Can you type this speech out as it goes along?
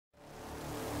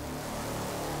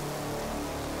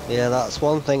Yeah, that's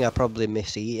one thing I probably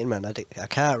miss eating, man. I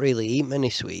can't really eat many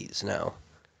sweets now.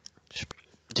 Just,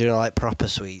 do you know, like proper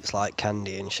sweets, like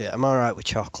candy and shit. I'm alright with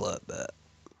chocolate, but...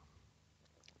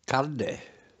 Candy?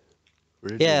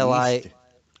 We're in Yeah, the like... East.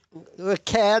 With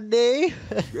candy?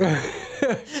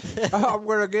 I'm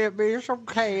gonna get me some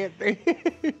candy.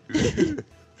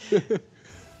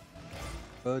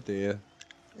 Oh dear.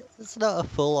 It's not a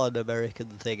full-on American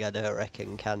thing, I don't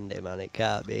reckon, candy, man. It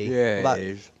can't be. Yeah, But it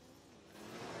is.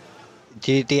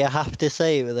 do you have to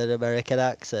say it with an American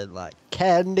accent, like,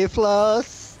 candy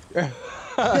floss?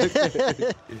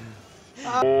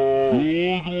 Oh,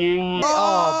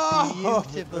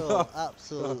 beautiful.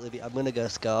 Absolutely. I'm gonna go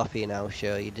Scorpion now,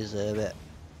 sure, you deserve it.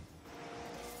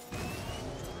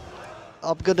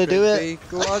 I'm gonna do it.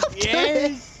 Go on.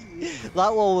 Yes!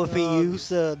 That one was for you,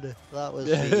 son. That was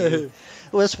for you.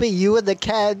 It was for you and the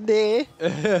candy.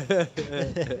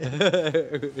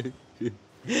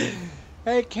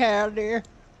 Hey, candy.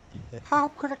 How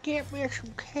can I get me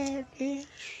some candy?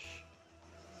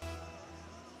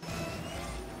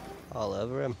 All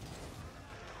over him.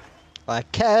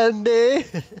 Like candy.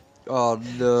 Oh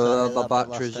no, Sorry, my that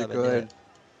batteries last are time I did going. it.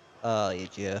 Oh, you're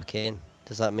joking.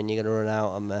 Does that mean you're gonna run out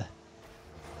on me?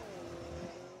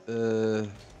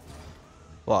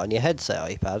 What, on your headset or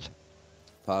your pad?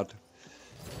 Pad.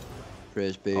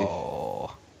 Praise be.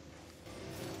 Oh.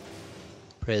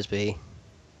 Praise be.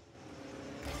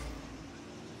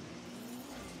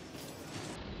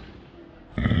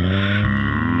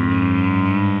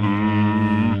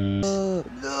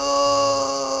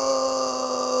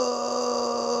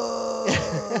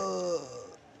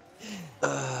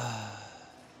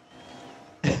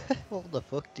 What the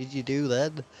fuck did you do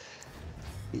then?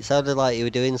 It sounded like you were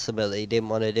doing something that you didn't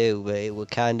want to do, but it was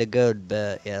kind of good,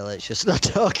 but yeah, let's just not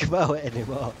talk about it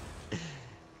anymore.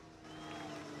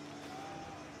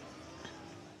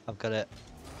 I've got it.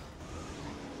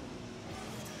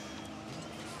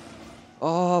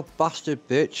 Oh, bastard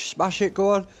bitch. Smash it, go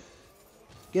on.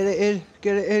 Get it in,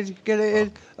 get it in, get it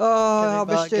in. Oh, I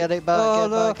missed it. Get it back,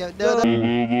 oh, get no, it back. No, no.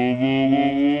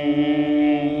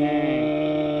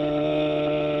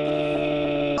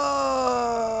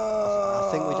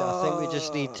 I think we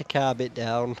just need to calm it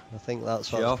down. I think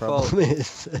that's what the problem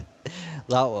is.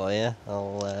 That one, yeah.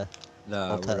 I'll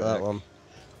take that one.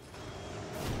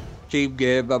 Team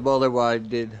game, I'm only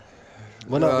winding.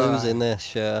 We're not losing this,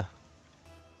 sure.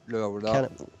 No, we're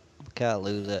not. We can't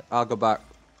lose it. I'll go back.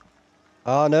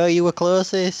 Oh no, you were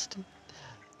closest.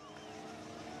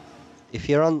 If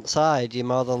you're on side, you're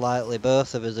more than likely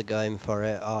both of us are going for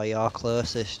it, or you're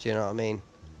closest, do you know what I mean?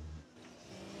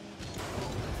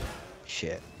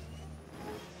 Shit.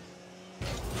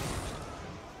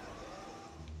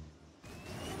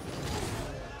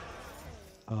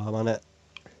 Oh, I'm on it.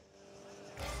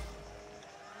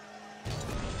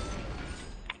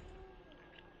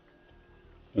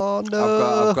 Oh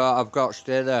no! I've got,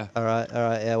 stay there. Alright,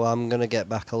 yeah, well I'm gonna get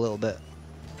back a little bit.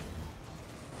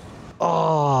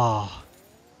 Oh!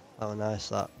 Oh, nice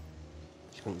that.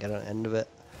 Just couldn't get on the end of it.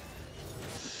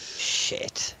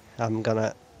 Shit. I'm gonna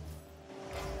it.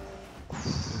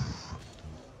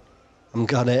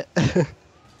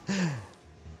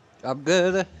 I'm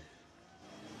good.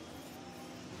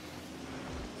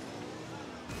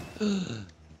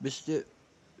 Missed it.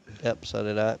 Yep, so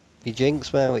did I. You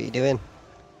jinx, man, what you doing?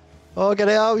 Oh, get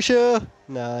it out, sure.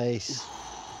 Nice.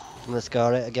 I'm gonna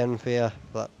score it again for you.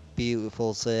 That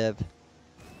beautiful save.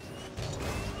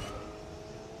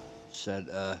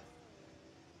 Centre.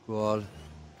 Go on.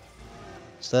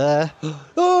 It's there.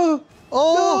 Oh!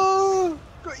 Oh!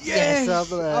 No! Yes! I'm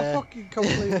there. I fucking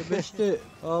completely missed it.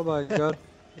 Oh my god.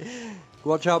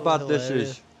 Watch how bad this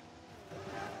is.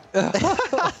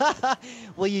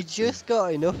 Well, you just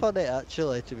got enough on it,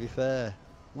 actually, to be fair.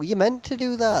 Well, you meant to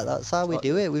do that. That's how we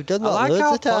do it. We've done that loads of times. I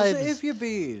like how positive you're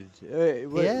being.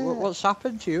 Yeah. What's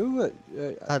happened to you?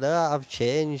 I know, I've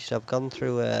changed. I've gone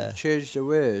through... changed the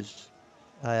ways.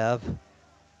 I have.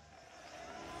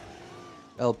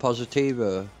 El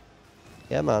Positivo.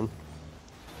 Yeah, man.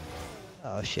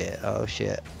 Oh, shit. Oh,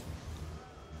 shit.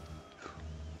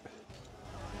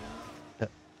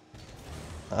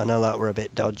 I know that were a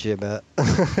bit dodgy, but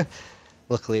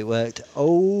luckily it worked.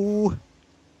 Oh!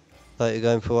 Thought you were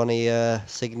going for one of your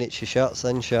signature shots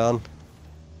then, Sean.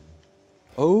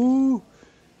 Oh!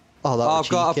 Oh, that was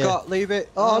cheeky. I've got, leave it.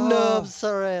 Oh, no, I'm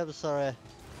sorry. That was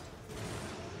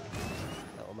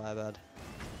my bad.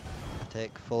 I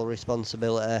take full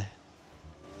responsibility.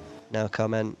 No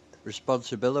comment.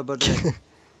 Responsibility.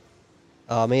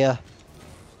 Oh, I'm here.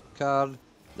 Can.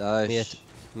 Nice.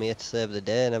 I'm here to save the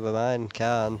day, never mind.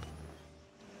 Can.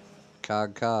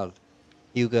 Can.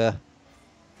 You go.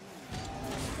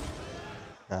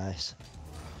 Nice.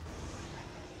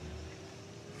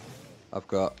 I've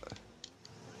got.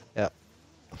 Yeah.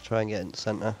 I'll try and get in the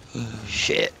centre.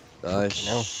 Shit. Fucking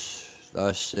hell. Nice.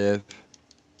 Nice save.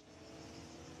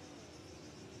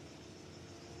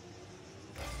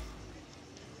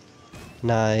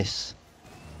 Nice.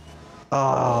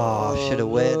 Oh, should have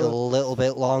waited a no. little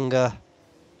bit longer.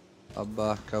 I'm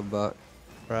back. I'm back.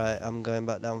 Right, I'm going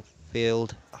back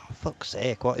downfield. Oh, fuck's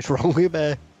sake, what is wrong with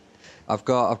me? I've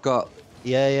got.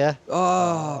 Yeah, yeah.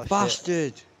 Oh, Oh, shit.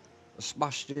 bastard! I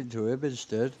smashed into him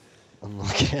instead.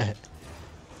 Unlucky.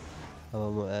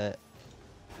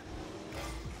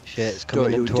 Shit, it's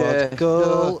coming Don't in you towards dare. goal.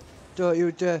 No, don't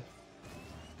you dare.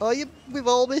 Oh, we've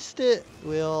all missed it.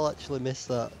 We all actually missed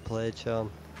that play, Sean.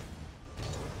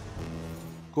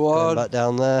 Go Going on. back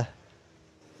down there.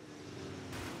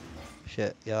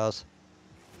 Shit, yours.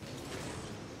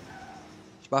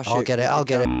 Smash I'll it. get it, I'll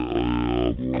get it.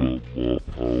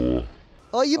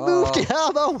 Oh, you moved Oh. it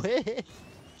out of my way.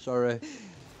 Sorry.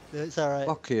 No, it's alright.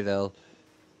 Fucking hell.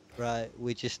 Right,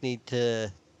 we just need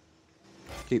to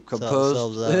Keep sort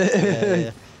composed. ourselves out.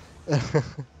 Yeah, yeah.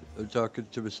 I'm talking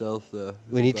to myself there.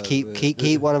 We need to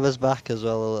keep one of us back as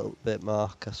well a little bit more,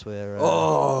 because we're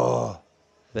Oh!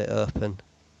 a bit open.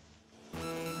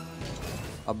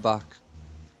 I'm back.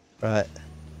 Right.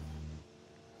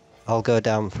 I'll go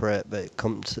down for it, but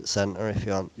come to the centre if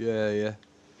you want. Yeah, yeah.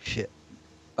 Shit.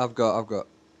 I've got.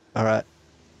 Alright.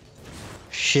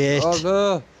 Shit. Oh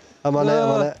no! I'm on it, I'm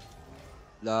on it.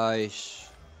 Nice.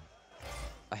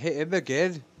 I hit him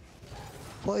again.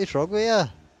 What is wrong with you?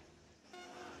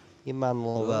 You man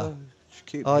lover. Just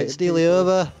keep Oh, it's hitting nearly people.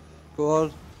 over. Go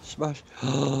on, smash.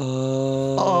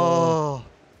 Oh.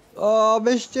 Oh,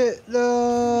 missed it.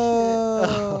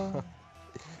 No.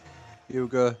 You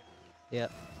go.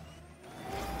 Yep.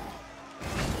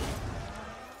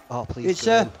 Oh, please. It's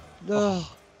go a. in. No.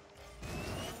 Oh.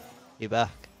 You back?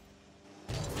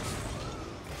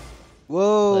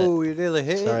 Whoa, you nearly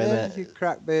hit Sorry, it then, mate. you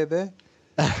crack baby.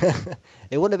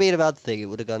 It wouldn't have been a bad thing. It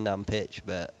would have gone down pitch,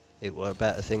 but it were a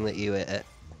better thing that you hit it.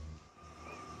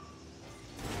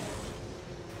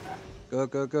 Go,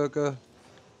 go, go, go.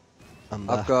 I'm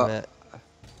I've back, got- mate.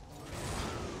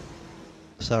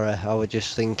 Sorry, I was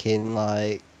just thinking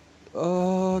like,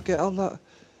 Oh, get on that.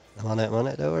 I'm on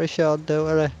it. Don't worry, Sean. Don't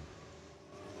worry.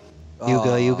 You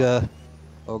Oh, go.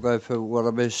 I'll go for one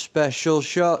of my special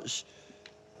shots.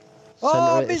 Oh,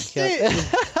 Centre I it if missed you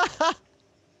it! can.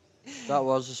 That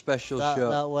was a special that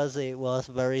shot. was it. Was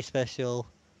very special.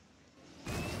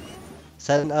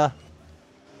 Centre.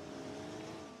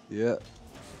 Yeah.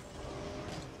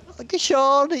 Look at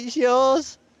Sean. It's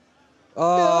yours.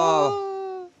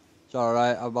 Oh, No. it's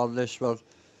alright, I'm on this one.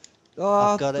 Oh,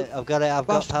 I've got it. I've got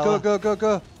Bastard, power.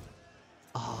 go.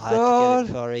 Oh, I had to get God. it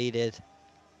before he did.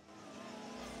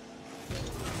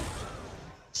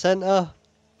 Centre.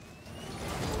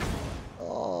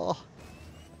 Oh.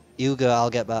 You go, I'll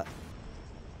get back.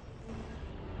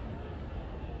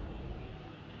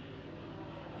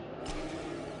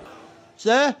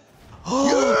 Sir?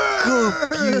 Oh,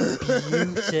 good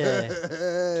beauty.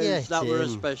 Yes, that were a in.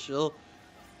 special.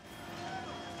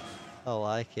 I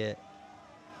like it.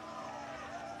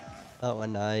 That were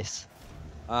nice.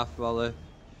 Half volley.